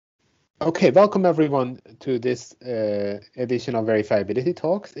Okay, welcome everyone to this edition of Verifiability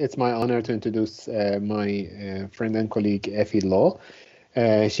Talks. It's my honor to introduce my friend and colleague Effie Law.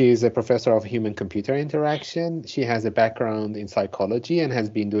 She is a professor of human-computer interaction. She has a background in psychology and has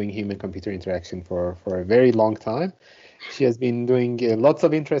been doing human-computer interaction for a very long time. She has been doing lots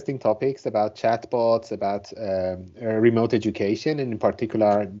of interesting topics about chatbots, about remote education, and in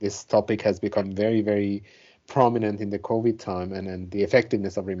particular, this topic has become very, very prominent in the COVID time and the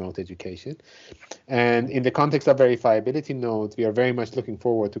effectiveness of remote education. And in the context of verifiability nodes, we are very much looking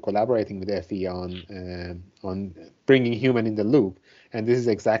forward to collaborating with Effie on bringing human in the loop. And this is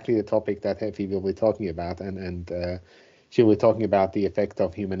exactly the topic that Effie will be talking about. And she will be talking about the effect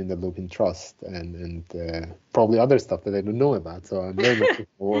of human in the loop in trust and probably other stuff that I don't know about. So I'm very much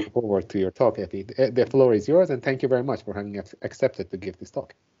looking forward to your talk, Effie. The floor is yours, and thank you very much for having accepted to give this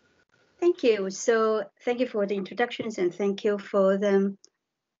talk. Thank you. So thank you for the introductions and thank you for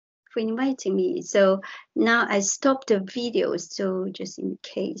inviting me. So now I stopped the video, so just in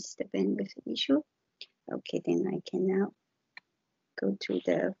case the bandwidth issue. Okay, then I can now go to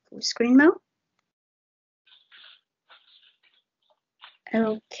the full screen mode.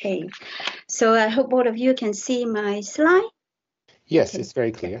 Okay, so I hope all of you can see my slide. Yes, okay. It's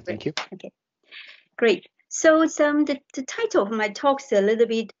very clear. Okay, thank you. Okay, great. So the title of my talk is a little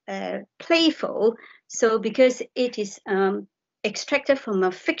bit playful. So because it is extracted from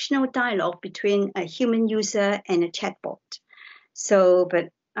a fictional dialogue between a human user and a chatbot. So,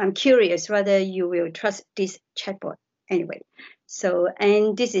 but I'm curious whether you will trust this chatbot anyway. So,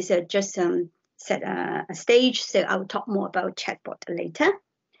 and this is just set a stage. So I'll talk more about chatbot later.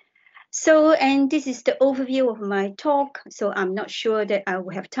 So, and this is the overview of my talk. So I'm not sure that I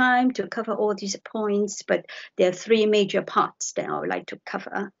will have time to cover all these points, but there are three major parts that I would like to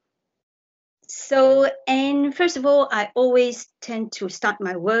cover. So, and first of all, I always tend to start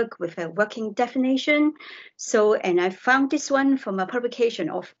my work with a working definition. So, and I found this one from a publication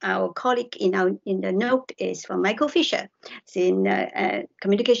of our colleague in the note is from Michael Fisher. It's in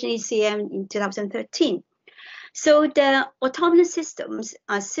Communication ECM in 2013. So the autonomous systems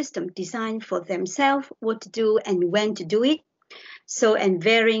are systems designed for themselves, what to do and when to do it. So, and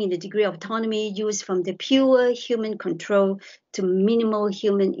varying in the degree of autonomy used from the pure human control to minimal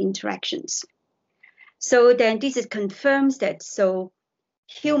human interactions. So then this confirms that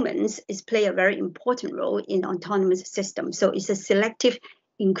humans play a very important role in autonomous systems. So it's a selective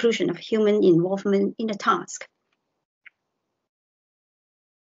inclusion of human involvement in the task.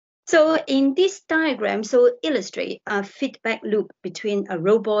 So in this diagram, illustrate a feedback loop between a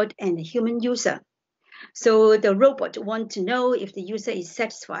robot and a human user. So the robot wants to know if the user is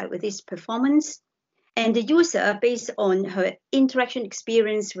satisfied with its performance, and the user, based on her interaction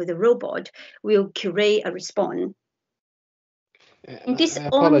experience with the robot, will curate a response.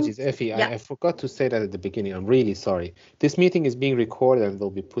 Apologies, Effie. Yeah. I forgot to say that at the beginning. I'm really sorry. This meeting is being recorded and will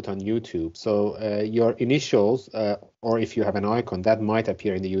be put on YouTube. So your initials, or if you have an icon, that might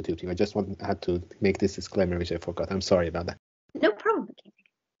appear in the YouTube thing. I just had to make this disclaimer, which I forgot. I'm sorry about that. No problem.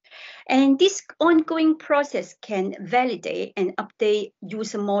 And this ongoing process can validate and update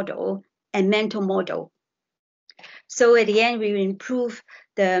user model and mental model. So at the end, we will improve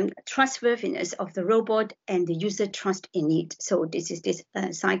the trustworthiness of the robot and the user trust in it. So this is this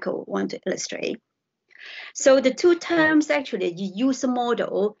cycle I want to illustrate. So the two terms actually, user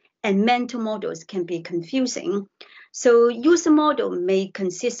model and mental models, can be confusing. So user model may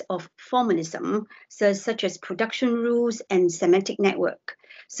consist of formalism, such as production rules and semantic network,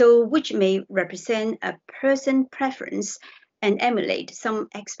 so which may represent a person preference and emulate some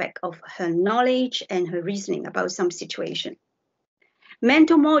aspect of her knowledge and her reasoning about some situation.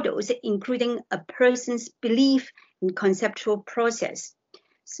 Mental models, including a person's belief in conceptual process,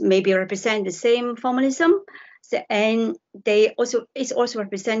 maybe represent the same formalism, and it also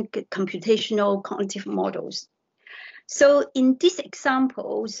represent computational cognitive models. So in this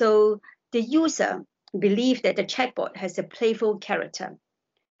example, the user believes that the chatbot has a playful character,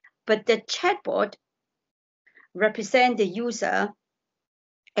 but the chatbot represent the user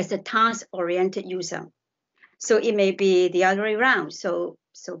as a task-oriented user. So it may be the other way around. So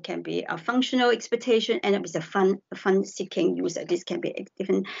can be a functional expectation and it was a fun-seeking user. This can be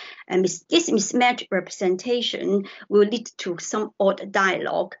different. And this mismatched representation will lead to some odd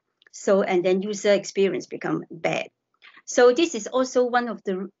dialogue. So, and then user experience become bad. So this is also one of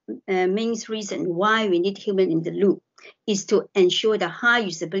the main reasons why we need human in the loop, is to ensure the high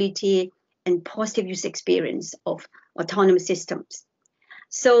usability and positive user experience of autonomous systems.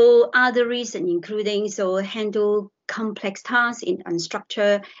 So other reasons including handle complex tasks in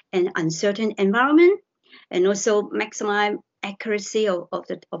unstructured and uncertain environment, and also maximize accuracy of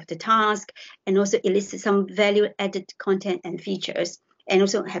the task, and also elicit some value-added content and features, and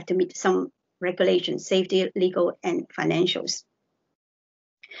also have to meet some regulations, safety, legal, and financials.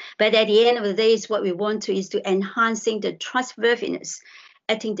 But at the end of the day, what we want to is to enhancing the trustworthiness,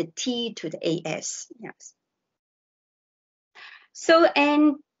 adding the T to the AS. Yes. So,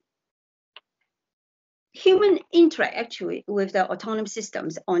 and human interact actually with the autonomous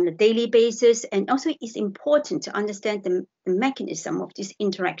systems on a daily basis, and also it's important to understand the mechanism of these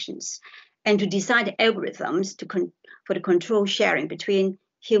interactions and to design the algorithms for the control sharing between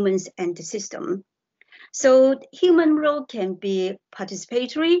humans and the system. So human role can be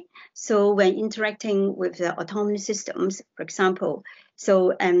participatory. So when interacting with the autonomous systems, for example,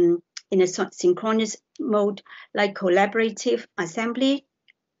 so in a synchronous mode, like collaborative assembly,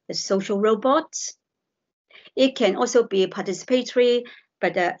 the social robots. It can also be participatory,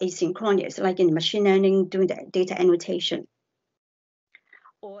 but asynchronous, like in machine learning, doing the data annotation.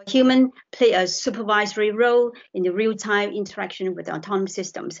 Or human play a supervisory role in the real-time interaction with autonomous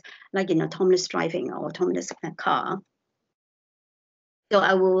systems, like in autonomous driving or autonomous car. So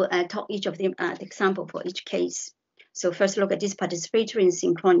I will talk each of them example for each case. So first look at these participatory and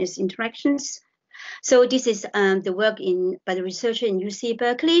synchronous interactions. So this is the work by the researcher in UC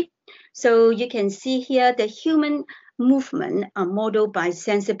Berkeley. So you can see here the human movement are modeled by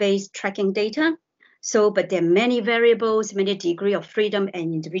sensor-based tracking data. So, but there are many variables, many degree of freedom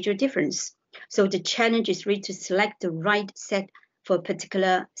and individual difference. So the challenge is really to select the right set for a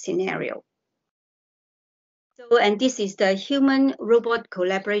particular scenario. So, and this is the human-robot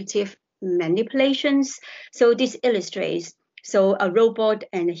collaborative manipulations. So this illustrates, so a robot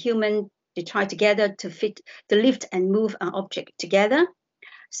and a human, they try together to lift and move an object together.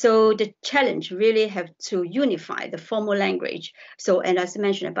 So the challenge really have to unify the formal language. So, and as I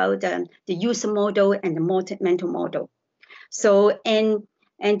mentioned about the user model and the mental model. So, and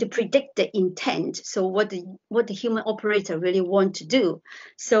to predict the intent. So what the human operator really want to do.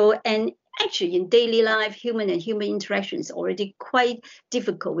 So, and actually in daily life, human and human interaction is already quite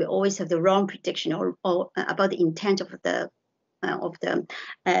difficult. We always have the wrong prediction or about the intent of the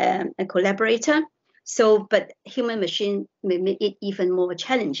collaborator. So, but human machine may make it even more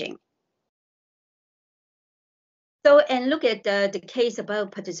challenging. So, and look at the case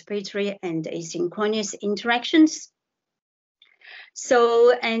about participatory and asynchronous interactions.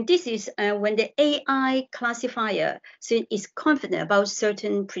 So, and this is when the AI classifier is confident about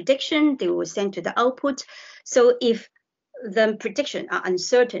certain prediction, they will send to the output. So if the prediction are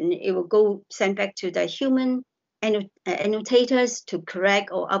uncertain, it will send back to the human annotators to correct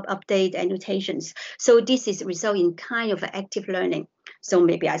or update annotations. So this is result in kind of active learning. So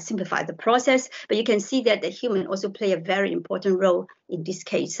maybe I simplify the process, but you can see that the human also play a very important role in this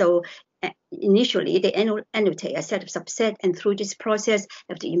case. So initially, they annotate a set of subset, and through this process,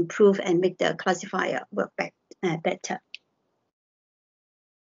 have to improve and make the classifier work better.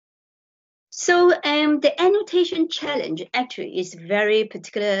 So the annotation challenge actually is very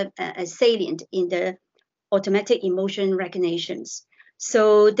particular salient in the automatic emotion recognitions.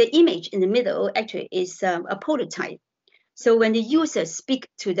 So the image in the middle actually is a prototype. So when the user speak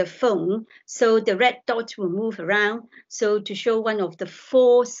to the phone, so the red dot will move around. So to show one of the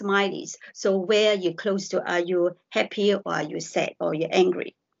 4 smileys. So where you're close to, are you happy or are you sad or you're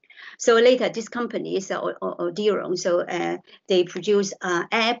angry? So later, this company is Audiron. So they produce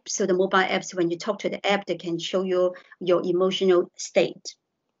apps. So the mobile apps, when you talk to the app, they can show you your emotional state.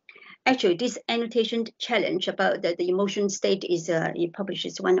 Actually, this annotation challenge about the emotion state is it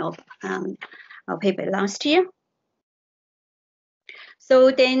publishes one of our paper last year. So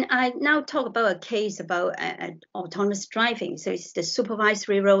then I now talk about a case about autonomous driving. So it's the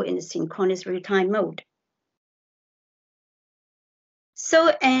supervisory role in the synchronous real-time mode. So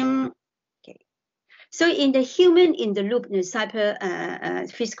okay. So in the human in the loop, the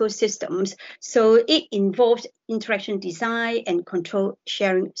cyber physical systems, so it involves interaction design and control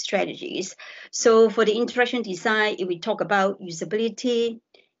sharing strategies. So for the interaction design, we talk about usability,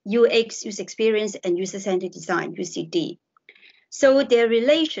 UX, user experience, and user-centered design, UCD. So their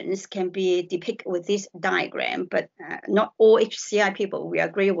relations can be depicted with this diagram, but not all HCI people will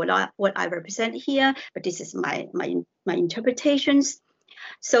agree with what I represent here, but this is my interpretations.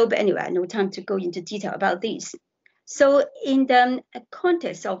 So, but anyway, no time to go into detail about these. So in the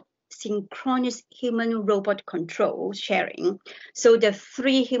context of synchronous human-robot control sharing, so the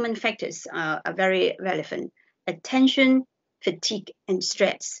 3 human factors are very relevant: attention, fatigue, and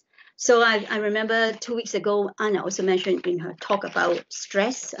stress. So I remember 2 weeks ago, Anna also mentioned in her talk about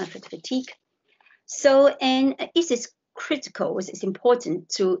stress, fatigue. So, and it is critical, it's important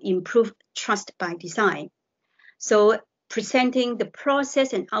to improve trust by design. So presenting the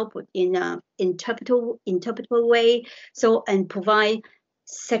process and output in an interpretable way, so and provide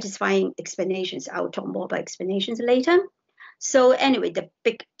satisfying explanations. I'll talk more about explanations later. So anyway, the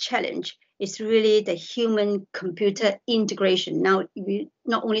big challenge is really the human-computer integration. Now, we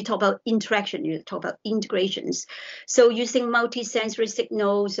not only talk about interaction, you talk about integrations. So using multi-sensory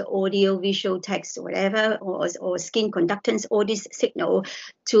signals, audio, visual, text, whatever, or skin conductance, all these signals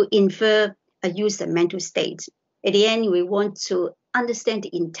to infer a user mental state. At the end, we want to understand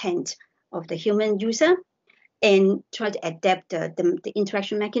the intent of the human user and try to adapt the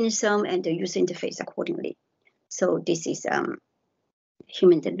interaction mechanism and the user interface accordingly. So this is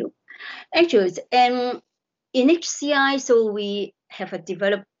human in the loop. Actually, in HCI, so we have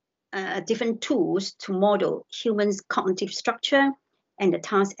developed different tools to model humans' cognitive structure and the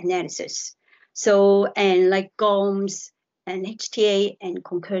task analysis. So, and like GOMS and HTA and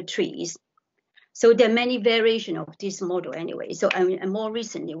concurrent trees. So there are many variations of this model anyway. So and more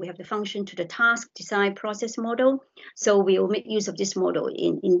recently, we have the function to the task design process model. So we will make use of this model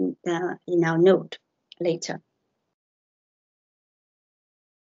in our note later.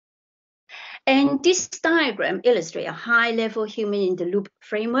 And this diagram illustrates a high-level human-in-the-loop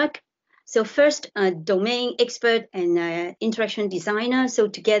framework. So first, a domain expert and interaction designer. So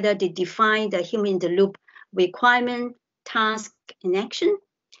together, they define the human-in-the-loop requirement, task, and action.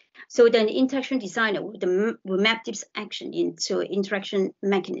 So then the interaction designer will map this action into interaction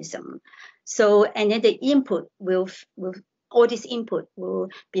mechanism. So, and then the input will all this input will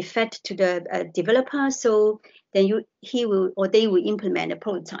be fed to the developer. So then he will or they will implement the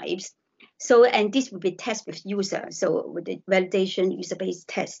prototypes. So, and this will be tested with user. So with the validation user-based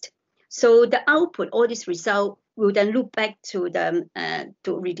test. So the output, all this result will then loop back to the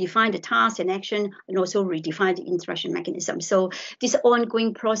to redefine the task and action, and also redefine the interaction mechanism. So this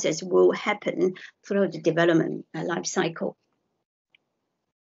ongoing process will happen throughout the development life cycle.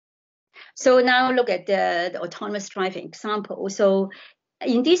 So now look at the autonomous driving example. So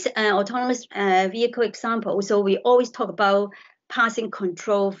in this autonomous vehicle example, so we always talk about passing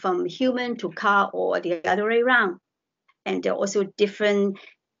control from human to car or the other way around. And there are also different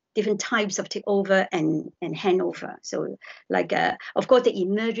types of takeover and handover. So like, of course, the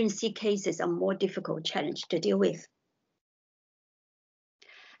emergency cases are more difficult challenge to deal with.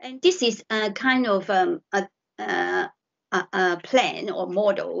 And this is a kind of a plan or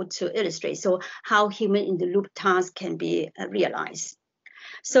model to illustrate so how human-in-the-loop task can be realized.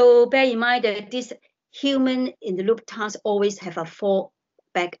 So bear in mind that this human-in-the-loop task always have a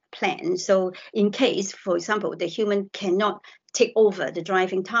fallback plan. So in case, for example, the human cannot take over the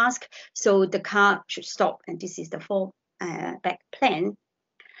driving task, so the car should stop, and this is the fallback plan.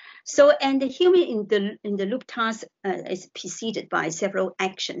 So, and the human-in-the-loop task is preceded by several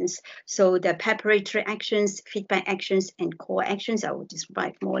actions. So the preparatory actions, feedback actions, and core actions, I will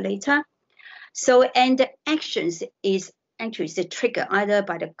describe more later. So, and the actions is actually the trigger either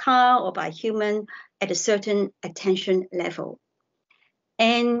by the car or by human at a certain attention level.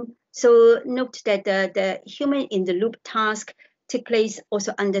 And so note that the human-in-the-loop task take place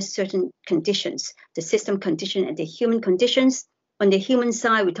also under certain conditions, the system condition and the human conditions. On the human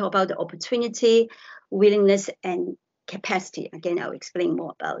side, we talk about the opportunity, willingness, and capacity. Again, I'll explain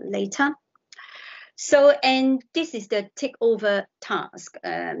more about later. So, and this is the takeover task.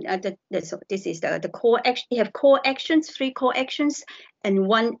 So this is the core action. You have core actions, 3 core actions, and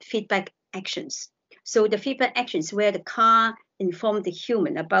 1 feedback actions. So the feedback actions where the car informs the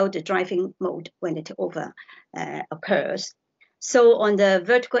human about the driving mode when the takeover occurs. So on the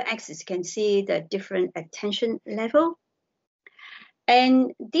vertical axis, you can see the different attention level.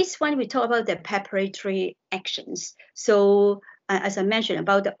 And this one, we talk about the preparatory actions. So as I mentioned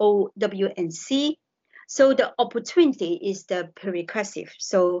about the O, W, and C. So the opportunity is the prerequisite.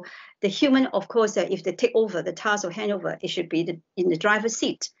 So the human, of course, if they take over the task or handover, it should be in the driver's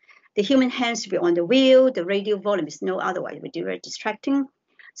seat. The human hands should be on the wheel. The radio volume is no otherwise, it would be very distracting.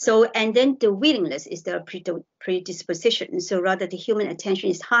 So, and then the willingness is the predisposition. So rather the human attention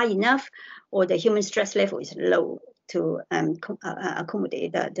is high enough or the human stress level is low to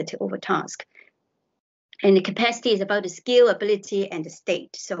accommodate the takeover task. And the capacity is about the skill, ability, and the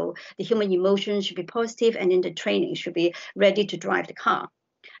state. So the human emotions should be positive, and then the training should be ready to drive the car.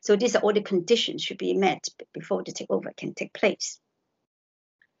 So these are all the conditions should be met before the takeover can take place.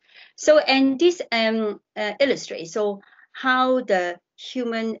 So, and this illustrates so how the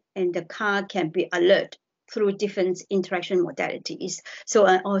human and the car can be alert through different interaction modalities. So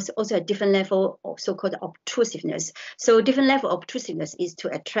also a different level of so-called obtrusiveness. So different level of obtrusiveness is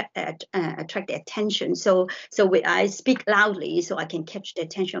to attract the attention. So I speak loudly so I can catch the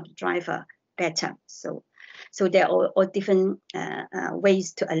attention of the driver better. So So there are all different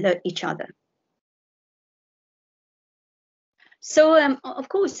ways to alert each other. So of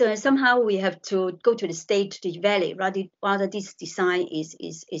course, somehow we have to go to the stage to evaluate whether this design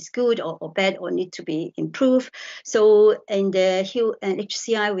is good or bad or need to be improved. So in the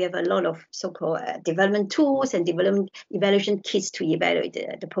HCI, we have a lot of so-called development tools and development evaluation kits to evaluate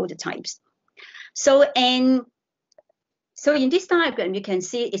the prototypes. So in this diagram, you can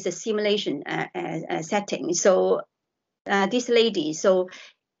see it's a simulation setting. So this lady,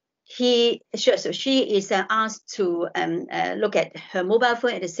 she is asked to look at her mobile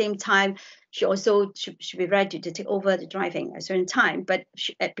phone at the same time. She also should be ready to take over the driving at a certain time. But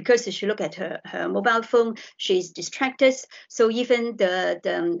because she look at her mobile phone, she's distracted. So even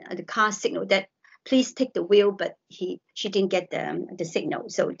the car signal that please take the wheel, but she didn't get the signal.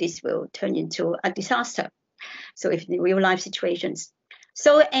 So this will turn into a disaster. So if in real life situations.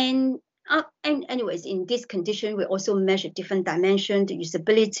 So and anyways, in this condition, we also measure different dimensions, the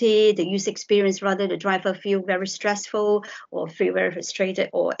usability, the user experience, rather the driver feel very stressful or feel very frustrated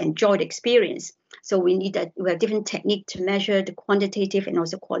or enjoy the experience. So we have different technique to measure the quantitative and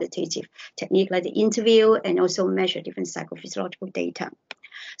also qualitative technique, like the interview, and also measure different psychophysiological data.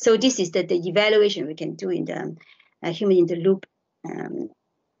 So this is the evaluation we can do in the human in the loop and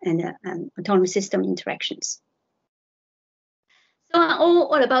autonomous system interactions. So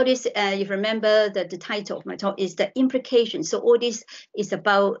all about this, if you remember that the title of my talk is the implication. So all this is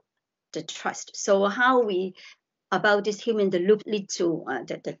about the trust. So how we, about this human in the loop lead to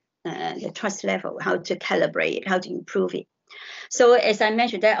the trust level, how to calibrate it, how to improve it. So as I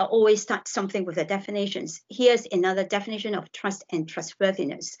mentioned, I always start something with the definitions. Here's another definition of trust and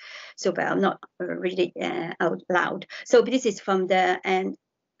trustworthiness. So, but I'm not reading it out loud. So this is from the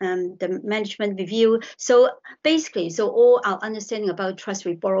management review. So basically, so all our understanding about trust,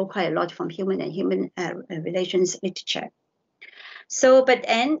 we borrow quite a lot from human and human relations literature. So, but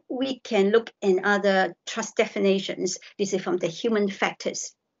then we can look in other trust definitions. This is from the human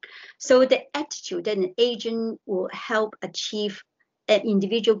factors. So the attitude that an agent will help achieve an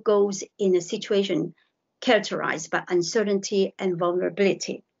individual goals in a situation characterized by uncertainty and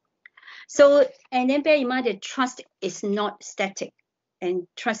vulnerability. So, and then bear in mind that trust is not static, and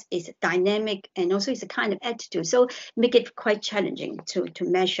trust is dynamic, and also it's a kind of attitude. So make it quite challenging to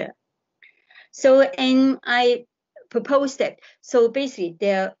measure. So, and I propose that, so basically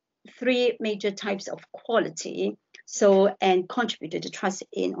there are three major types of quality. So, and contribute to the trust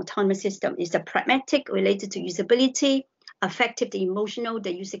in autonomous system is the pragmatic, related to usability, affective, the emotional,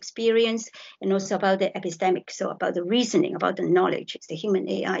 the user experience, and also about the epistemic, so about the reasoning, about the knowledge, it's the human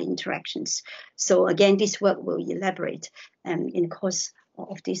AI interactions. So again, this work will elaborate in the course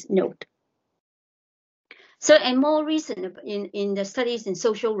of this note. So, and more recent in the studies in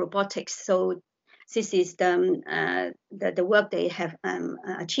social robotics, so this is the work they have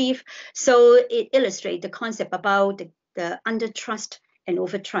achieved. So it illustrates the concept about the under-trust and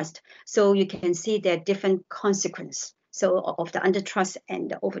over-trust. So you can see there are different consequences. So of the under-trust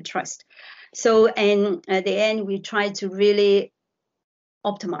and the over-trust. So, and at the end, we try to really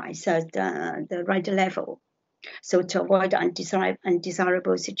optimize the right level. So to avoid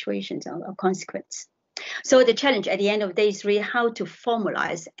undesirable situations or consequence. So the challenge at the end of the day is really how to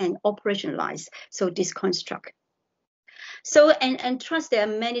formalize and operationalize this construct. So, and trust, there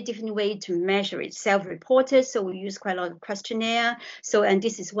are many different ways to measure it. Self-reported, so we use quite a lot of questionnaire. So, and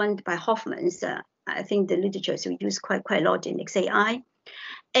this is one by Hoffman's. I think the literature we use quite a lot in XAI.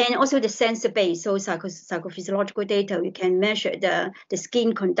 And also the sensor-based, so psychophysiological data, we can measure the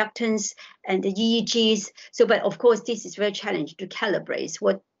skin conductance and the EEGs. So, but of course, this is very challenging to calibrate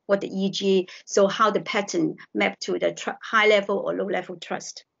what the EEG, so how the pattern map to the high level or low level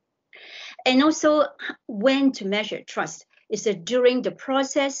trust. And also when to measure trust, is it during the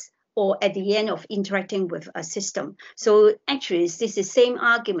process or at the end of interacting with a system? So actually, this is the same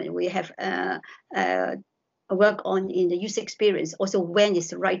argument we have work on in the user experience. Also, when is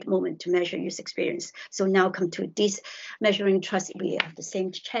the right moment to measure user experience? So now come to this measuring trust, we have the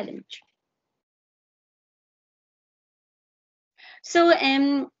same challenge. So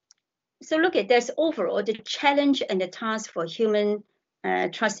so look at this overall, the challenge and the task for human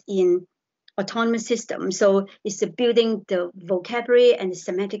trust in autonomous system. So it's building the vocabulary and the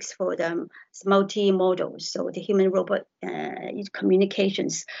semantics for the multi-modals, so the human-robot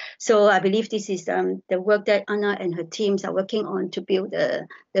communications. So I believe this is the work that Anna and her teams are working on to build the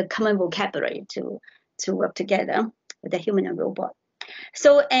common vocabulary to work together with the human and robot.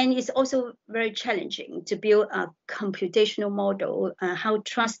 So, and it's also very challenging to build a computational model, how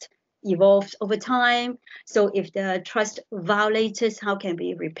trust evolves over time. So if the trust violated, how can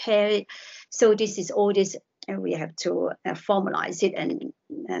we repair it? So this is all this we have to formalize it and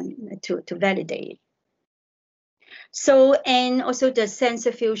to validate it. So, and also the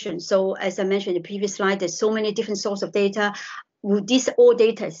sensor fusion. So as I mentioned in the previous slide, there's so many different sources of data. Will these all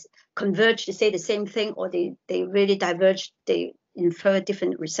data converge to say the same thing, or they really diverge, they infer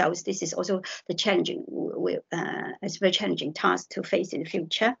different results? This is also the challenging, it's a very challenging task to face in the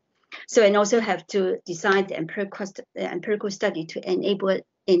future. So, and also have to design the empirical study to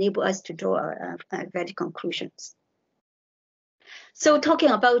enable us to draw valid conclusions. So talking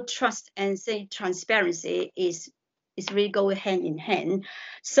about trust and say transparency is really go hand in hand.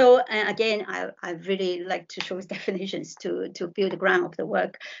 So again, I really like to show definitions to build the ground of the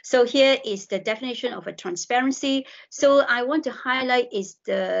work. So here is the definition of a transparency. So I want to highlight is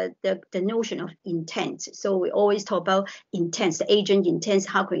the notion of intent. So we always talk about intent, the agent intent,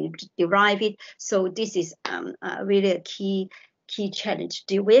 how can you derive it? So this is really a key challenge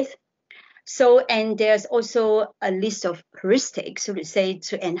to deal with. So, and there's also a list of heuristics, so to say,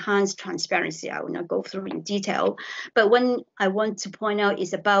 to enhance transparency. I will not go through in detail, but one I want to point out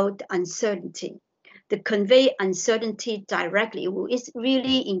is about uncertainty. The convey uncertainty directly, will it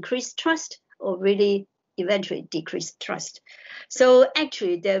really increase trust or really eventually decrease trust? So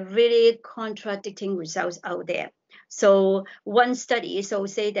actually, there are really contradicting results out there. So one study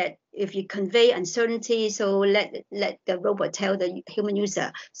say that if you convey uncertainty, so let the robot tell the human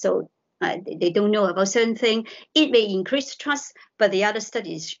user, so they don't know about certain thing, it may increase trust, but the other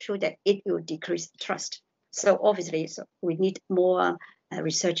studies show that it will decrease trust. So obviously, we need more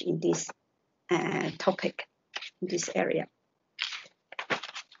research in this topic, in this area.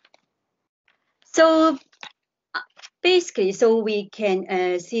 So basically, so we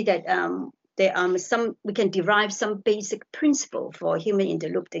can see that there are we can derive some basic principle for human in the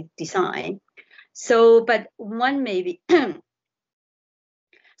loop design. So, but one may be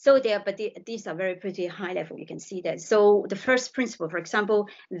so there, but these are very pretty high level. You can see that. So the first principle, for example,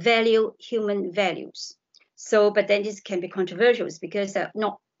 value human values. So, but then this can be controversial because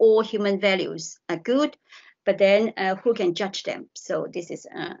not all human values are good, but then who can judge them? So this is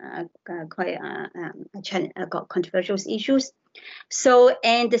quite controversial issues. So,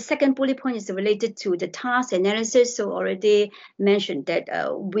 and the second bullet point is related to the task analysis. So already mentioned that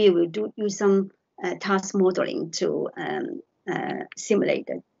we will use some task modeling to simulate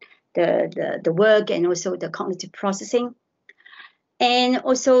the work and also the cognitive processing. And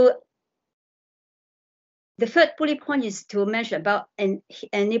also the third bullet point is to mention about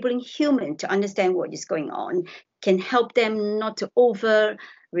enabling human to understand what is going on, can help them not to over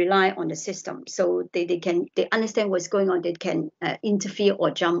rely on the system. So they understand what's going on, they can interfere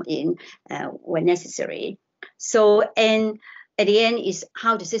or jump in when necessary. So, and at the end is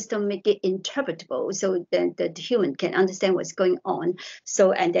how the system make it interpretable, so then the human can understand what's going on.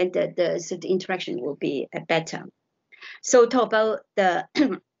 So, and then the interaction will be better. So talk about the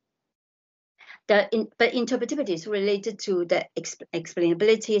but interpretability is related to the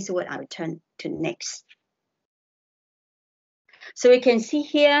explainability, is what I'll turn to next. So we can see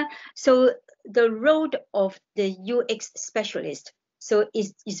here, so the role of the UX specialist, so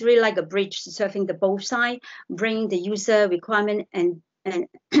it's really like a bridge serving the both sides, bringing the user requirement and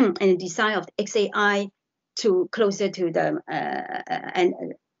and design of the XAI to closer to them and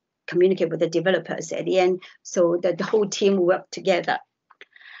communicate with the developers at the end, so that the whole team work together.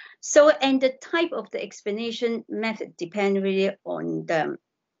 So, and the type of the explanation method depend really on the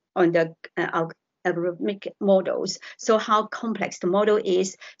algorithmic models. So how complex the model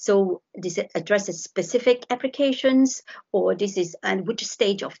is. So this addresses specific applications, or this is and which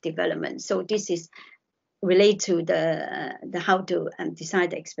stage of development. So this is related to the how to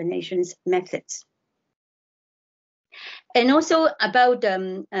decide the explanations methods. And also about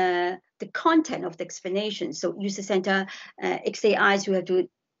the content of the explanation. So user-centered XAIs, you have to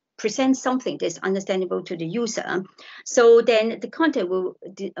present something that's understandable to the user. So then the content will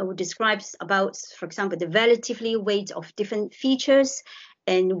describe about, for example, the relatively weight of different features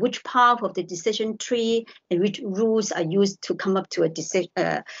and which part of the decision tree and which rules are used to come up to a decision,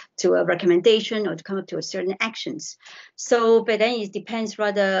 to a recommendation or to come up to a certain actions. So, but then it depends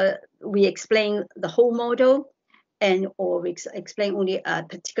whether we explain the whole model and or we explain only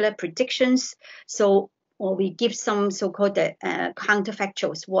particular predictions. So, or we give some so-called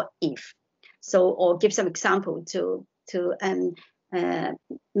counterfactuals, what if? So, or give some example to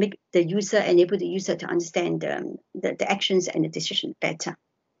make the user, enable the user to understand the actions and the decision better.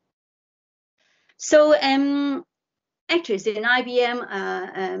 So, actually, it's an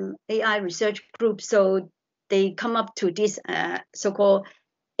IBM AI research group. So they come up to this so-called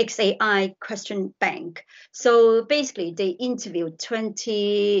XAI question bank. So basically, they interviewed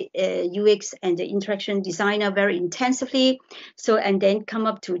 20 UX and the interaction designer very intensively. So and then come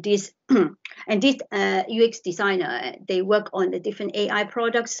up to this. And this UX designer, they work on the different AI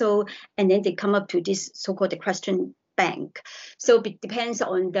products. So and then they come up to this so-called the question bank. So it depends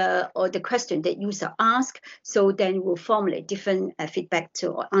on the question that user ask. So then we'll formulate different feedback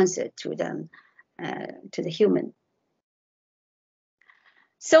to or answer to them to the human.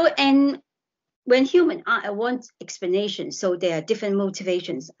 So and when human want explanation, so there are different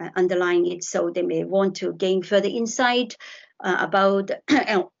motivations underlying it. So they may want to gain further insight about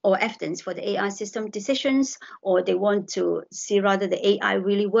or evidence for the AI system decisions, or they want to see rather the AI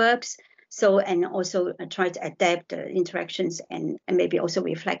really works. So and also try to adapt the interactions and maybe also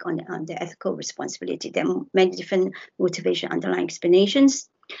reflect on the ethical responsibility. There are many different motivation underlying explanations.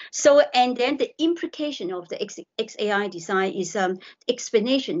 So and then the implication of the XAI design is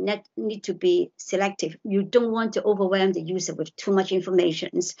explanation need to be selective. You don't want to overwhelm the user with too much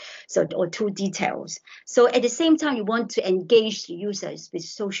information, so or too details. So at the same time, you want to engage the users with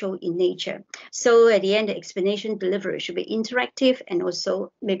social in nature. So at the end, the explanation delivery should be interactive and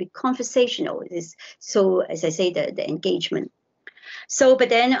also maybe conversational. So as I say, the engagement. So, but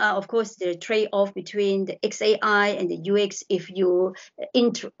then, of course, the trade-off between the XAI and the UX, if you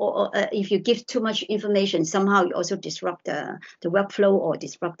if you give too much information, somehow you also disrupt the workflow or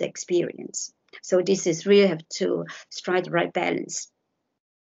disrupt the experience. So this is really have to strike the right balance.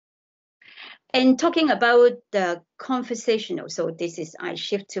 And talking about the conversational, so this is I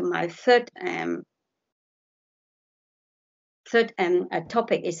shift to my third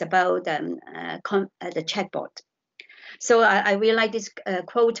topic is about the chatbot. So I really like this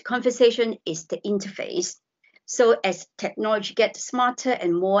quote, conversation is the interface. So as technology gets smarter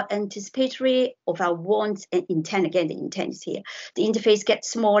and more anticipatory of our wants and intent, again, the intent is here, the interface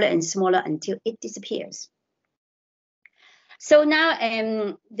gets smaller and smaller until it disappears. So now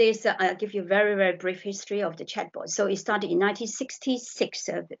I'll give you a very, very brief history of the chatbot. So it started in 1966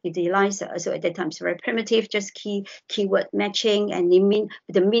 with ELIZA. So at that time, it's very primitive, just keyword matching and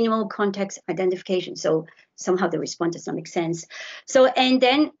the minimal context identification. So somehow the response does not make sense. So, and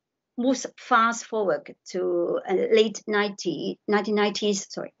then moves fast forward to late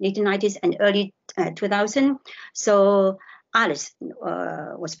 1990s and early 2000. So Alice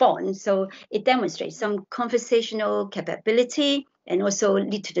was born. So it demonstrates some conversational capability and also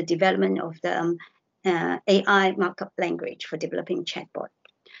lead to the development of the AI markup language for developing chatbot.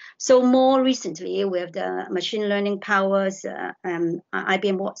 So more recently, we have the machine learning powers,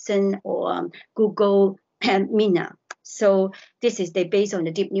 IBM Watson or Google Mina. So this is based on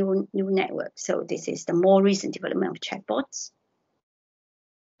the deep neural network. So this is the more recent development of chatbots.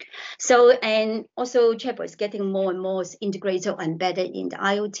 So, and also chatbot is getting more and more integrated or embedded in the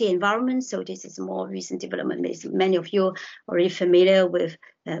IoT environment. So this is more recent development. Many of you are already familiar with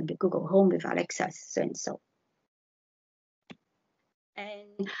Google Home, with Alexa, so and so.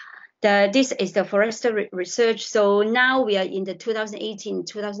 And this is the Forrester research. So now we are in the 2018,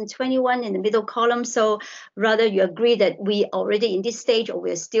 2021 in the middle column. So rather you agree that we are already in this stage or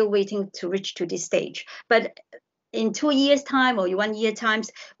we're still waiting to reach to this stage. But in 2 years' time or 1 year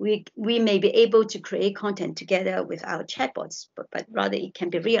times, we may be able to create content together with our chatbots, but rather it can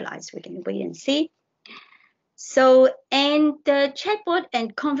be realized. We can wait and see. So, and the chatbot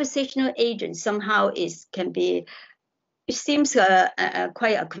and conversational agent somehow can be, it seems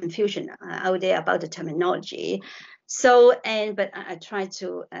quite a confusion out there about the terminology. So, but I try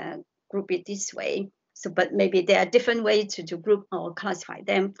to group it this way. So, but maybe there are different ways to group or classify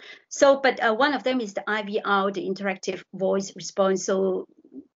them. So, but one of them is the IVR, the interactive voice response. So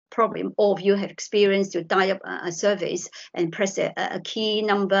probably all of you have experienced to dial up a service and press a key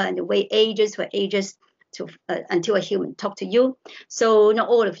number and wait ages for ages until a human talk to you. So not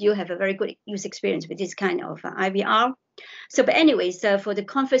all of you have a very good user experience with this kind of IVR. So, but anyways, for the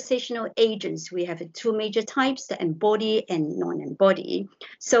conversational agents, we have 2 major types, the embodied and non-embodied.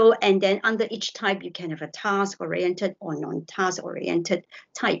 So, and then under each type, you can have a task-oriented or non-task-oriented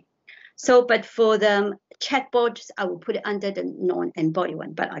type. So, but for the chatbots, I will put it under the non-embodied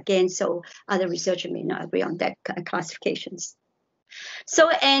one. But again, so other researchers may not agree on that classifications.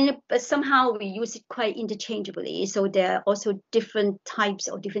 So, but somehow we use it quite interchangeably. So there are also different types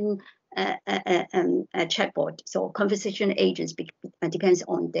or different chatbot. So conversation agents depends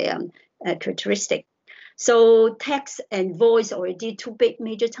on their characteristic. So text and voice already 2 big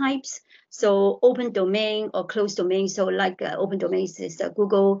major types. So open domain or closed domain. So like open domain is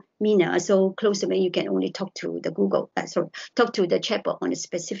Google Mina. So closed domain, you can only talk to the talk to the chatbot on a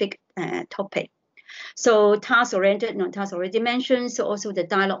specific topic. So task-oriented, non-task already mentioned. So also the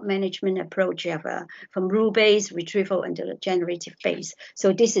dialogue management approach, you have from rule-based, retrieval, and the generative base.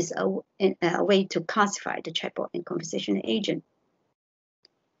 So this is a way to classify the chatbot and conversational agent.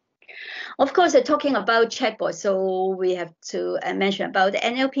 Of course, talking about chatbot, so we have to mention about the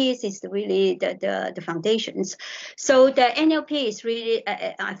NLP is really the foundations. So the NLP is really,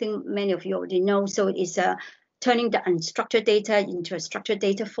 I think many of you already know, so it's turning the unstructured data into a structured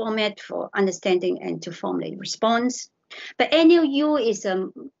data format for understanding and to formulate response. But NLU is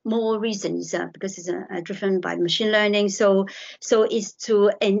more recent, because it's driven by machine learning. So it's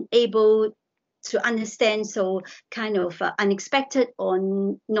to enable to understand kind of unexpected or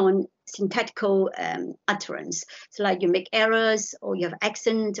non-syntactical utterance. So like you make errors, or you have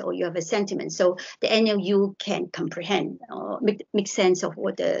accent, or you have a sentiment. So the NLU can comprehend or make sense of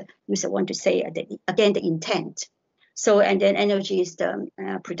what the user want to say. Again, the intent. So and then NLG is the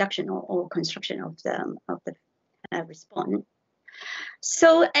production or construction of the response.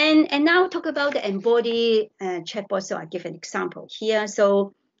 So and now talk about the embodied chatbot. So I give an example here.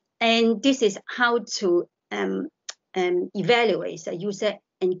 So and this is how to evaluate a user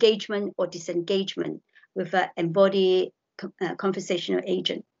engagement or disengagement with an embodied conversational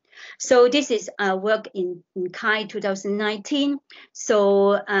agent. So this is work in Kai 2019.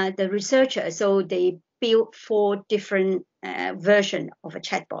 So the researchers, so they built 4 different versions of a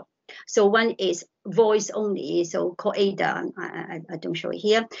chatbot. So one is voice only, so called Ada. I don't show it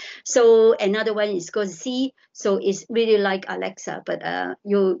here. So another one is called Z. So it's really like Alexa, but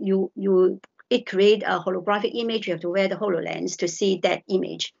it create a holographic image. You have to wear the HoloLens to see that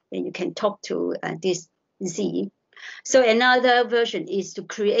image, and you can talk to this Z. So another version is to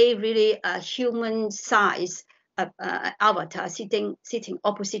create really a human size avatar sitting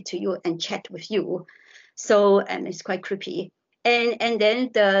opposite to you and chat with you. So it's quite creepy. And then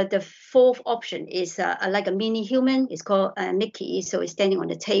the 4th option is like a mini human. It's called Mickey. So it's standing on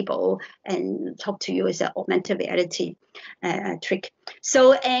the table and talk to you as an augmented reality trick.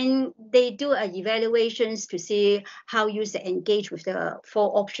 So and they do evaluations to see how users engage with the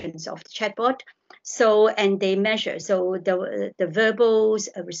 4 options of the chatbot. So and they measure so the verbals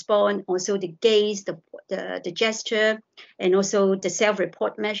response, also the gaze, the gesture, and also the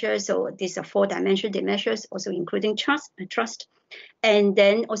self-report measure. So these are 4 dimensional they measures, also including trust, and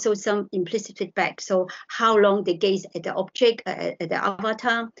then also some implicit feedback. So how long they gaze at the object, at the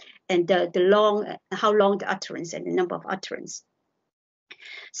avatar, and how long the utterance and the number of utterance.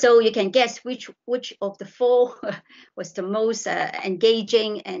 So you can guess which of the 4 was the most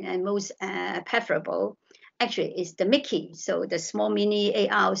engaging and most preferable. Actually, it's the Mickey, so the small mini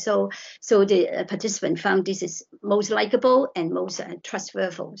AR. So the participant found this is most likable and most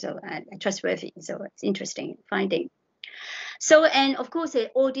trustworthy. So it's interesting finding. So and of course,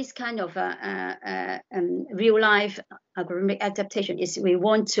 all this kind of real life algorithmic adaptation is we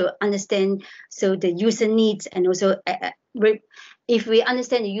want to understand so the user needs, and also if we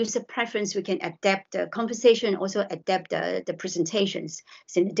understand the user preference, we can adapt the conversation, also adapt the presentations.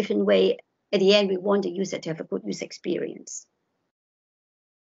 So in a different way. At the end, we want the user to have a good user experience.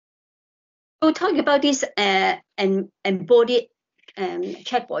 We'll talk about this embodied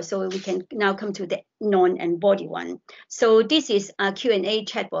chatbot. So we can now come to the non-embodied one. So this is a Q&A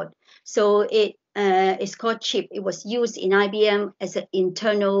chatbot. So it is called Chip. It was used in IBM as an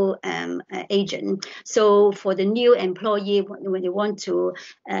internal agent. So for the new employee, when they want to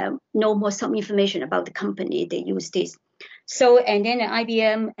know some information about the company, they use this. So and then the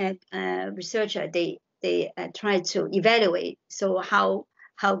IBM researcher, they try to evaluate so how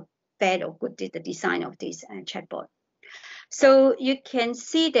bad or good is the design of this chatbot. So you can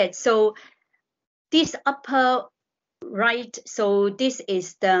see that. So this upper right, so this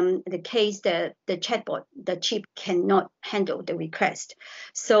is the case that the chatbot, the chip cannot handle the request.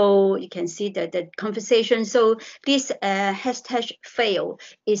 So you can see that the conversation. So this hashtag fail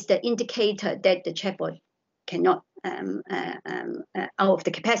is the indicator that the chatbot cannot out of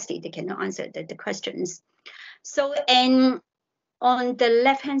the capacity, they cannot answer the questions. So and on the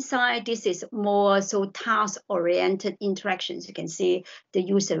left-hand side, this is more so task-oriented interactions. You can see the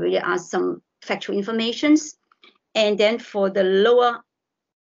user really asks some factual informations. And then for the lower,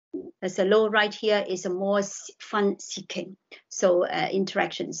 as the lower right here is a more fun-seeking, so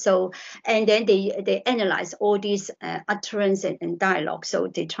interaction. So and then they analyze all these utterance and dialogue. So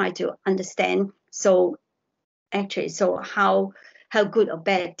they try to understand. So actually, so how good or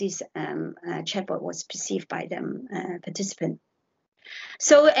bad this chatbot was perceived by them participant.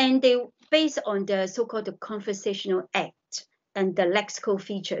 So and they based on the so-called conversational act. than the lexical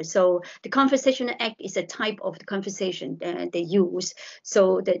feature. So the conversational act is a type of the conversation they use.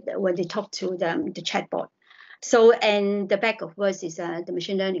 So that when they talk to the chatbot. So, and the back of words is the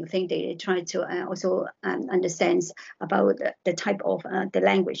machine learning thing. They try to also understand about the type of the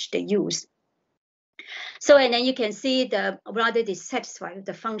language they use. So, and then you can see whether they satisfy with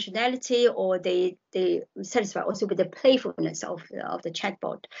the functionality or they satisfy also with the playfulness of the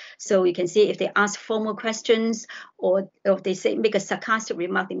chatbot. So you can see if they ask formal questions or if they make a sarcastic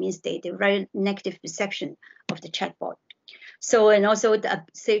remark, it means they very negative perception of the chatbot. So, and also the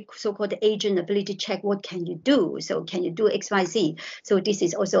so-called agent ability check, what can you do? So can you do X, Y, Z? So this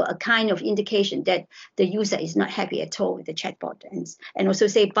is also a kind of indication that the user is not happy at all with the chatbot, and also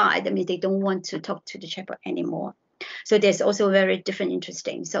say bye, that means they don't want to talk to the chatbot anymore. So there's also very different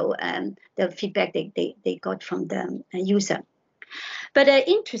interesting. So the feedback they got from the user. But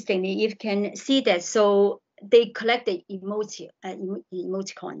interestingly, you can see that, so they collect the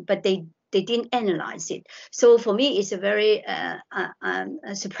emoticon, but they didn't analyze it. So for me, it's a very a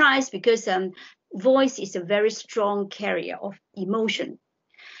surprise, because voice is a very strong carrier of emotion.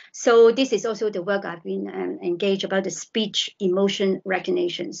 So this is also the work I've been engaged about, the speech emotion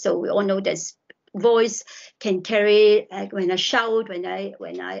recognition. So we all know that voice can carry, when I shout, when I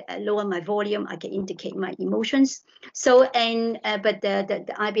lower my volume, I can indicate my emotions. So, and but the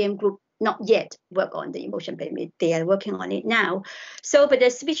IBM group not yet work on the emotion, but they are working on it now. So, but the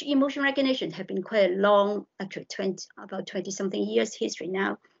speech emotion recognition have been quite a long, actually about 20 something years history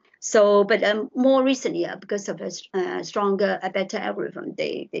now. So, but more recently, because of a stronger, a better algorithm,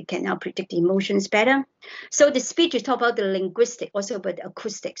 they can now predict emotions better. So the speech is talk about the linguistic, also about the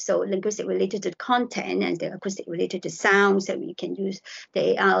acoustic. So linguistic related to content, and the acoustic related to sounds. So we can use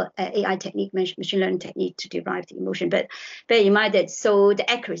the AI technique, machine learning technique, to derive the emotion. But bear in mind that so the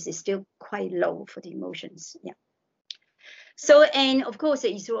accuracy is still quite low for the emotions. Yeah. So, and of course,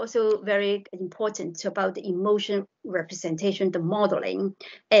 it's also very important about the emotion representation, the modeling,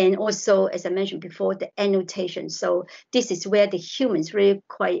 and also, as I mentioned before, the annotation. So this is where the humans really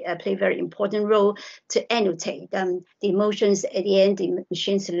quite play a very important role to annotate the emotions. At the end, the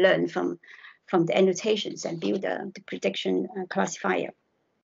machines learn from the annotations and build the prediction classifier.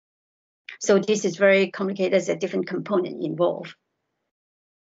 So this is very complicated. There's a different component involved.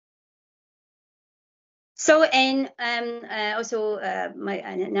 So, and also my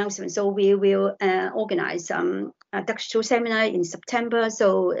announcement. So we will organize a Dutch tour seminar in September.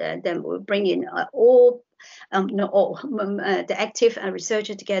 So then we'll bring in all the active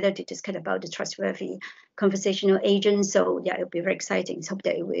researchers together to discuss about the trustworthy conversational agents. So yeah, it'll be very exciting. So hope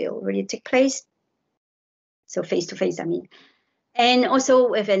that it will really take place. So face to face, I mean. And also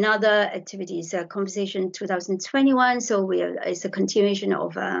with another activities, Conversation 2021. So it's a continuation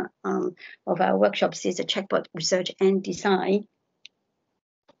of our workshops. It's a chatbot research and design.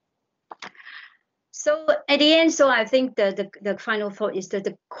 So at the end, so I think the final thought is that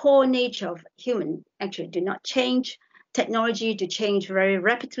the core nature of human actually do not change. Technology to change very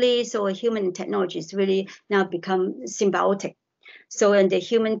rapidly. So human and technology is really now become symbiotic. So, and the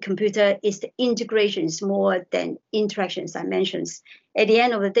human computer is the integrations more than interactions I mentioned. At the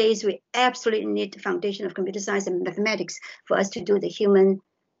end of the day, we absolutely need the foundation of computer science and mathematics for us to do the human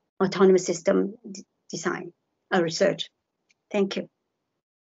autonomous system design research. Thank you.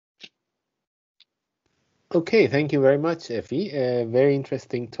 Okay, thank you very much, Effie. Very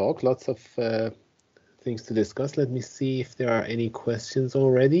interesting talk. Lots of things to discuss. Let me see if there are any questions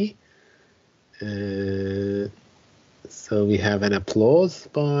already. So we have an applause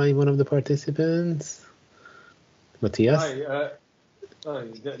by one of the participants. Matthias? Hi,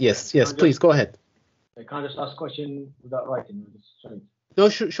 yes, please go ahead. Can I just ask a question without writing? Sorry. No,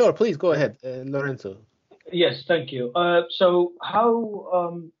 sure, please go ahead, Lorenzo. Yes, thank you. So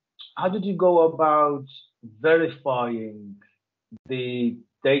how did you go about verifying the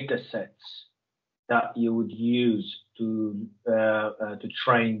data sets that you would use to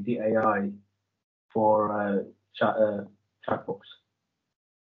train the AI for chatbots?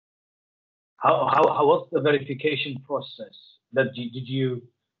 How was the verification process? That did you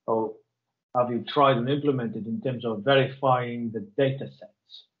or have you tried and implemented in terms of verifying the data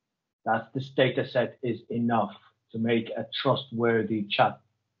sets, that this data set is enough to make a trustworthy chat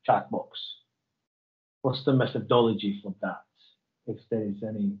box? What's the methodology for that, if there is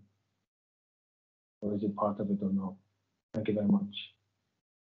any, or is it part of it or not? Thank you very much.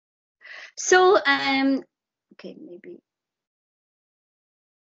 So, okay, maybe.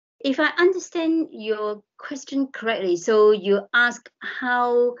 If I understand your question correctly, so you ask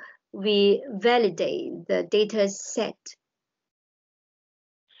how we validate the data set.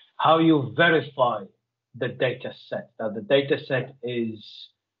 How you verify the data set, that the data set is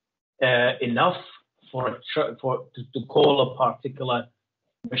enough to call a particular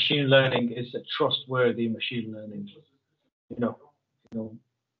machine learning is a trustworthy machine learning. You know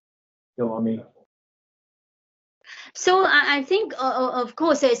what I mean? So I think, of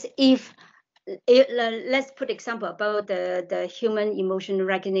course, as if let's put example about the human emotion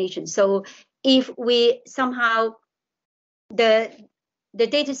recognition. So if we somehow the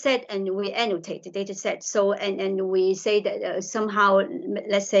data set and we annotate the data set, so and we say that somehow,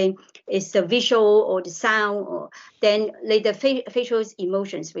 let's say it's the visual or the sound, or then later facial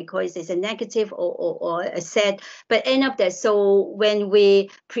emotions, because it's a negative or a sad, but end up that. So when we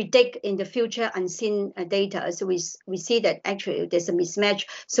predict in the future unseen data, so we see that actually there's a mismatch,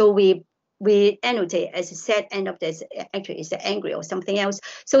 so we annotate as a sad, end up there's actually is angry or something else.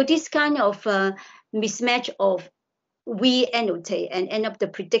 So this kind of mismatch of we annotate and end up the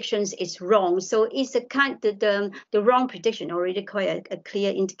predictions is wrong. So it's a kind the wrong prediction already quite a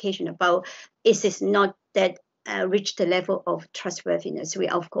clear indication about is this not that reach the level of trustworthiness. We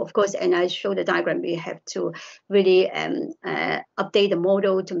of course, and I show the diagram, we have to really update the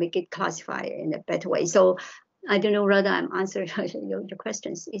model to make it classify in a better way. So I don't know whether I'm answering your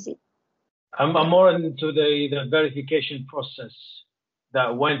questions. Is it? I'm more into the verification process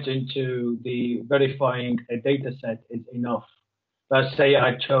that went into the verifying a data set is enough. Let's say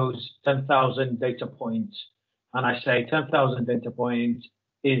I chose 10,000 data points, and I say 10,000 data points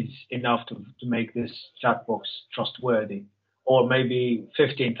is enough to make this chat box trustworthy, or maybe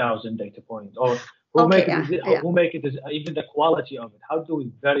 15,000 data points, or who make it even the quality of it. How do we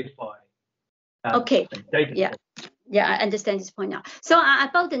verify that data set? Yeah, I understand this point now. So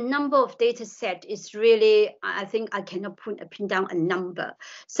about the number of data set is really, I think I cannot pin down a number.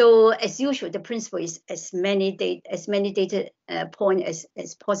 So as usual, the principle is as many data points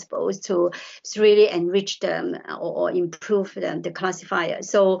as possible to really enrich them or improve them, the classifier.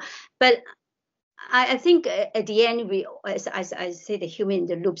 So, but I think at the end, we, as I say, the human in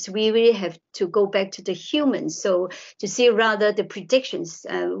the loops, we really have to go back to the humans. So to see rather the predictions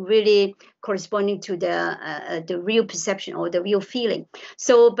really corresponding to the real perception or the real feeling.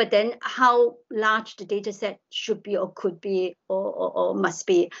 So, but then how large the data set should be or could be or must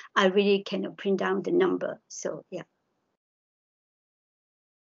be, I really cannot print down the number. So, yeah.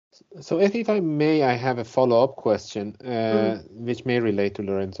 So if I may, I have a follow-up question, which may relate to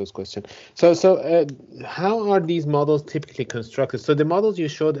Lorenzo's question. So how are these models typically constructed? So the models you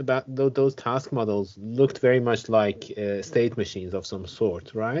showed about those task models looked very much like state machines of some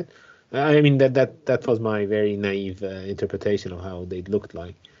sort, right? I mean, that was my very naive interpretation of how they looked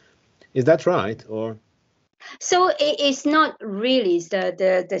like. Is that right, or? So it's not really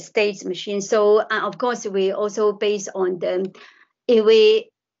the state machine. So of course, we also based on if we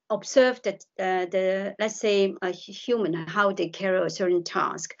observe that let's say a human, how they carry a certain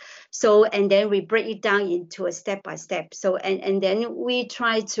task. So, and then we break it down into a step by step. So, and then we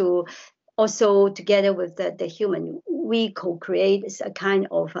try to also together with the human, we co-create a kind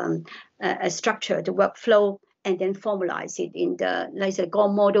of a structure, the workflow, and then formalize it in the, like the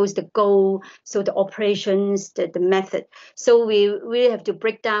goal models, the goal, so the operations, the method. So we really have to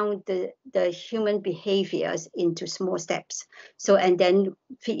break down the human behaviors into small steps. So, and then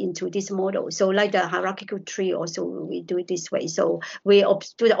fit into this model. So like the hierarchical tree also, we do it this way. So we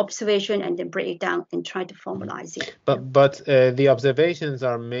do the observation and then break it down and try to formalize it. But the observations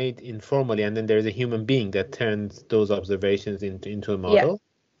are made informally, and then there's a human being that turns those observations into a model. Yeah.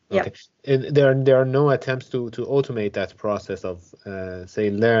 Okay. And there are no attempts to automate that process of say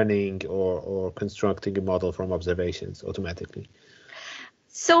learning or constructing a model from observations automatically.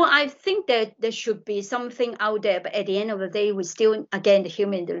 So I think that there should be something out there, but at the end of the day, we still, again, the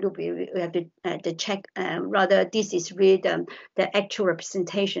human in the loop, we have to check rather this is really the actual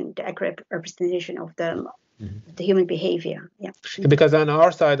representation, the accurate representation of the human behavior. Yeah. Because on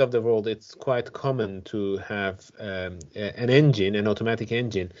our side of the world, it's quite common to have an engine, an automatic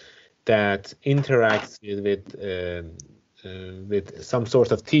engine, that interacts with some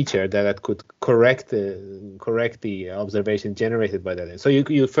sort of teacher that could correct the observation generated by that. So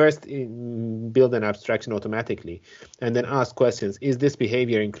you first build an abstraction automatically, and then ask questions: is this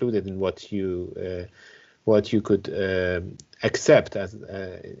behavior included in what you could accept as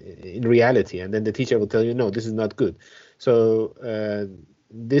in reality? And then the teacher will tell you, no, this is not good. So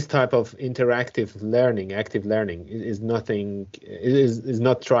this type of interactive learning, active learning, is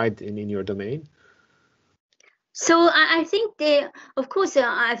not tried in your domain. So I think of course,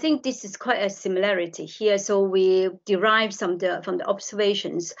 I think this is quite a similarity here. So we derive from the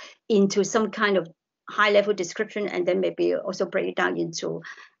observations into some kind of high-level description, and then maybe also break it down into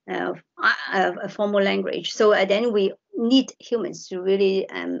a formal language. So then we need humans to really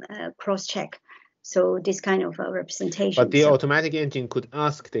cross-check. So this kind of representation. But the automatic engine could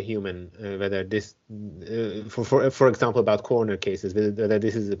ask the human whether this, for example, about corner cases, whether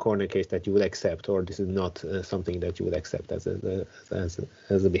this is a corner case that you would accept, or this is not something that you would accept as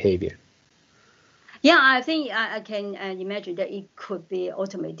a behavior. Yeah, I think I can imagine that it could be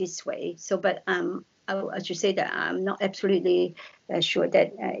automated this way. So, but I should say that I'm not absolutely sure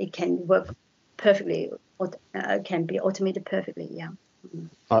that it can work perfectly, or can be automated perfectly. Yeah.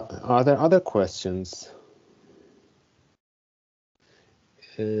 Are there other questions?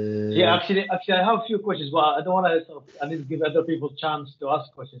 Yeah, actually, I have a few questions, but I don't want to. I need to give other people a chance to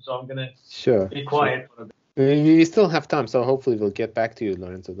ask questions, so I'm gonna be quiet for a bit. We still have time, so hopefully we'll get back to you,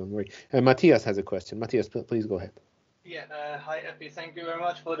 Lorenzo. Don't worry. Matthias has a question. Matthias, please go ahead. Yeah, hi, Effie. Thank you very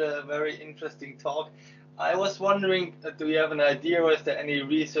much for the very interesting talk. I was wondering, do you have an idea, or is there any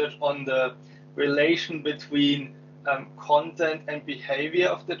research on the relation between content and behavior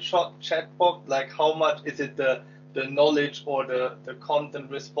of the chatbot? Like, how much is it the knowledge or the content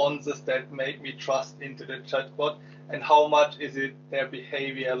responses that make me trust into the chatbot, and how much is it their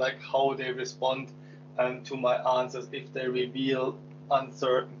behavior, like how they respond to my answers if they reveal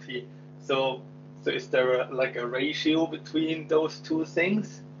uncertainty? So is there a ratio between those two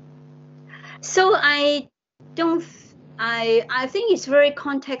things? So I think it's very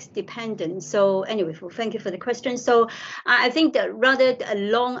context dependent. So anyway, thank you for the question. So I think that rather a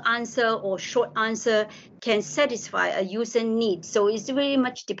long answer or short answer can satisfy a user need. So it really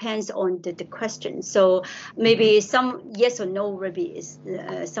much depends on the question. So maybe some yes or no maybe is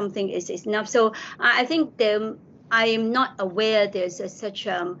something is enough. So I think I am not aware there's such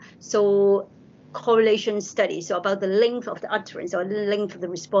so correlation study, so about the length of the utterance or the length of the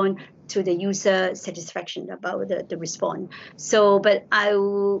response to the user satisfaction about the response. So, but I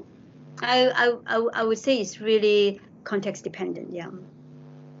would say it's really context dependent. Yeah.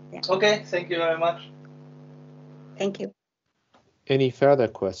 Okay, thank you very much. Thank you. Any further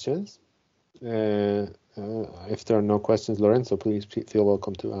questions? If there are no questions, Lorenzo, please feel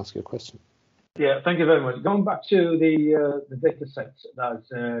welcome to ask your question. Yeah, thank you very much. Going back to the data sets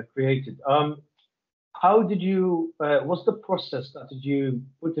that's created, how did you, what's the process that you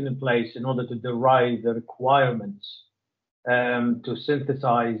put in place in order to derive the requirements to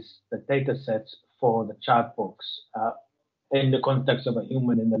synthesize the data sets for the chatbots in the context of a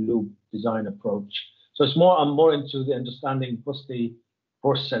human-in-the-loop design approach? So I'm more into the understanding what's the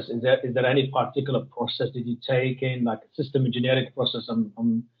process. Is there any particular process that you take in, like a system engineering process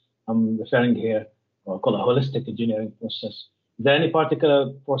I'm referring here, or call it a holistic engineering process? Is there any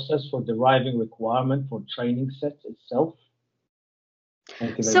particular process for deriving requirement for training sets itself?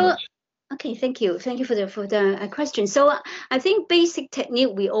 Thank you very much. Okay, thank you. Thank you for the question. So I think basic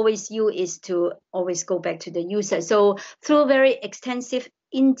technique we always use is to always go back to the user. So through very extensive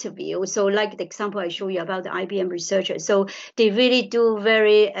interview, so like the example I show you about the IBM researchers, so they really do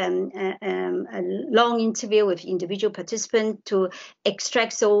very a long interview with individual participants to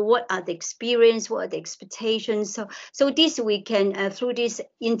extract, so what are the experience, what are the expectations. So this we can through this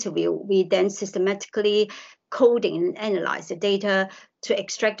interview we then systematically coding and analyze the data to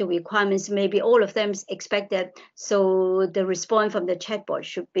extract the requirements. Maybe all of them expect that, so the response from the chatbot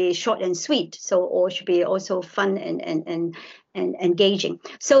should be short and sweet, so or should be also fun and engaging.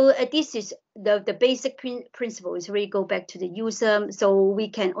 So this is the basic principle is really go back to the user. So we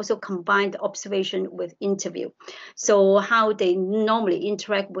can also combine the observation with interview. So how they normally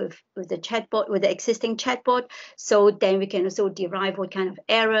interact with the chatbot, with the existing chatbot. So then we can also derive what kind of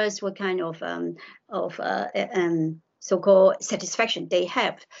errors, what kind of so-called satisfaction they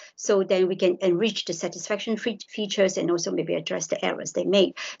have. So then we can enrich the satisfaction features and also maybe address the errors they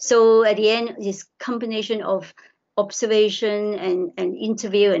made. So at the end, this combination of observation and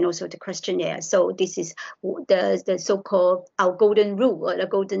interview and also the questionnaire. So this is the so-called our golden rule or the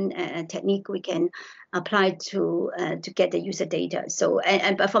golden technique we can apply to get the user data. So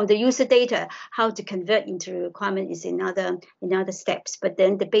but from the user data, how to convert into requirement is another steps. But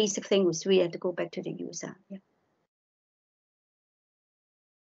then the basic thing was we have to go back to the user. Yeah.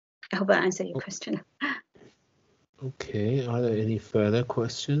 I hope I answered your question. Okay, are there any further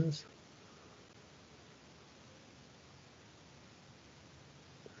questions?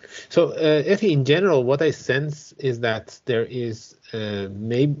 So, Effie, in general, what I sense is that there is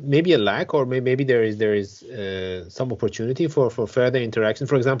maybe a lack, or maybe there is some opportunity for further interaction.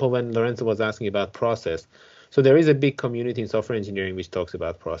 For example, when Lorenzo was asking about process, so there is a big community in software engineering which talks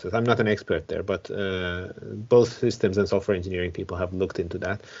about process. I'm not an expert there, but both systems and software engineering people have looked into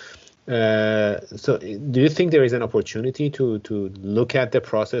that. So do you think there is an opportunity to look at the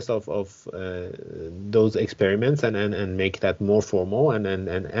process of those experiments and make that more formal and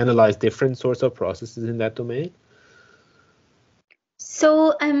analyze different sorts of processes in that domain?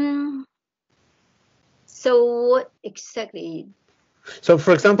 So what exactly? So,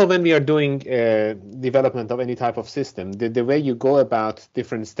 for example, when we are doing development of any type of system, the way you go about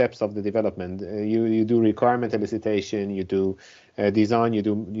different steps of the development, you do requirement elicitation, you do design, you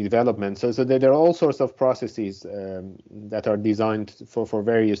do development. So there are all sorts of processes that are designed for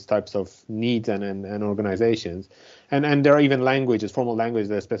various types of needs and organizations. And there are even languages, formal languages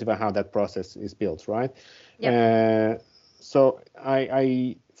that specify how that process is built, right? Yeah. So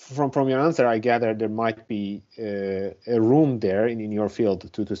from your answer, I gather there might be a room there in your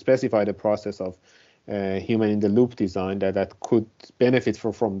field to specify the process of human-in-the-loop design that could benefit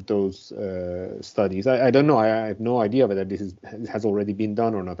from those studies. I don't know. I have no idea whether this has already been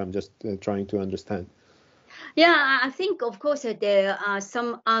done or not. I'm just trying to understand. Yeah, I think, of course, there are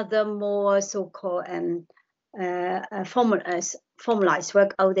some other more so-called formalized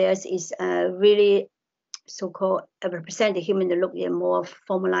work out there is really so-called represent the human in the loop in a more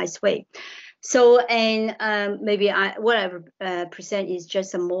formalized way. So, and maybe what I present is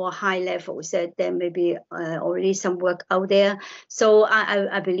just a more high level. So there may be already some work out there. So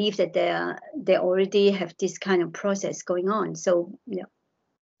I believe that they already have this kind of process going on. So yeah.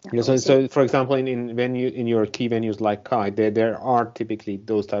 Yeah, so for example, in your key venues like CHI, there are typically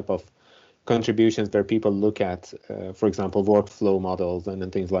those type of contributions where people look at, for example, workflow models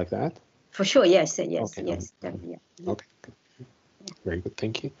and things like that. For sure, yes, okay. Yeah. Okay, very good,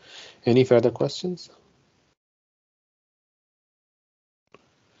 thank you. Any further questions?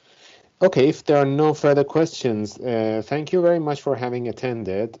 Okay, if there are no further questions, thank you very much for having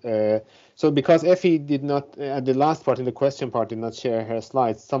attended. So because Effie did not, at the last part, in the question part, did not share her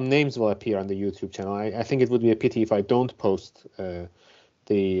slides, some names will appear on the YouTube channel. I think it would be a pity if I don't post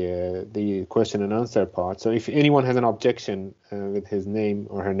the question and answer part. So if anyone has an objection with his name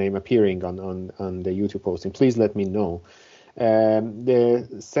or her name appearing on the YouTube posting, please let me know. The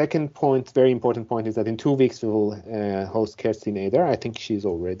second point, very important point, is that in 2 weeks we will host Kerstin Eder. I think she's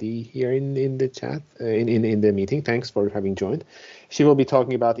already here in the chat, in the meeting. Thanks for having joined. She will be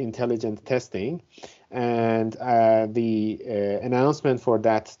talking about intelligent testing, and the announcement for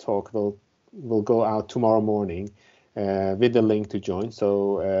that talk will go out tomorrow morning with the link to join.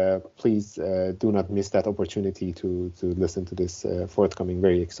 So please do not miss that opportunity to listen to this forthcoming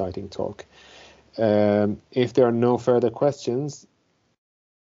very exciting talk. If there are no further questions,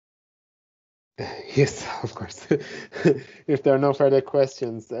 yes, of course. If there are no further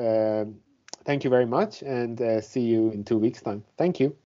questions, thank you very much, and see you in 2 weeks' time. Thank you.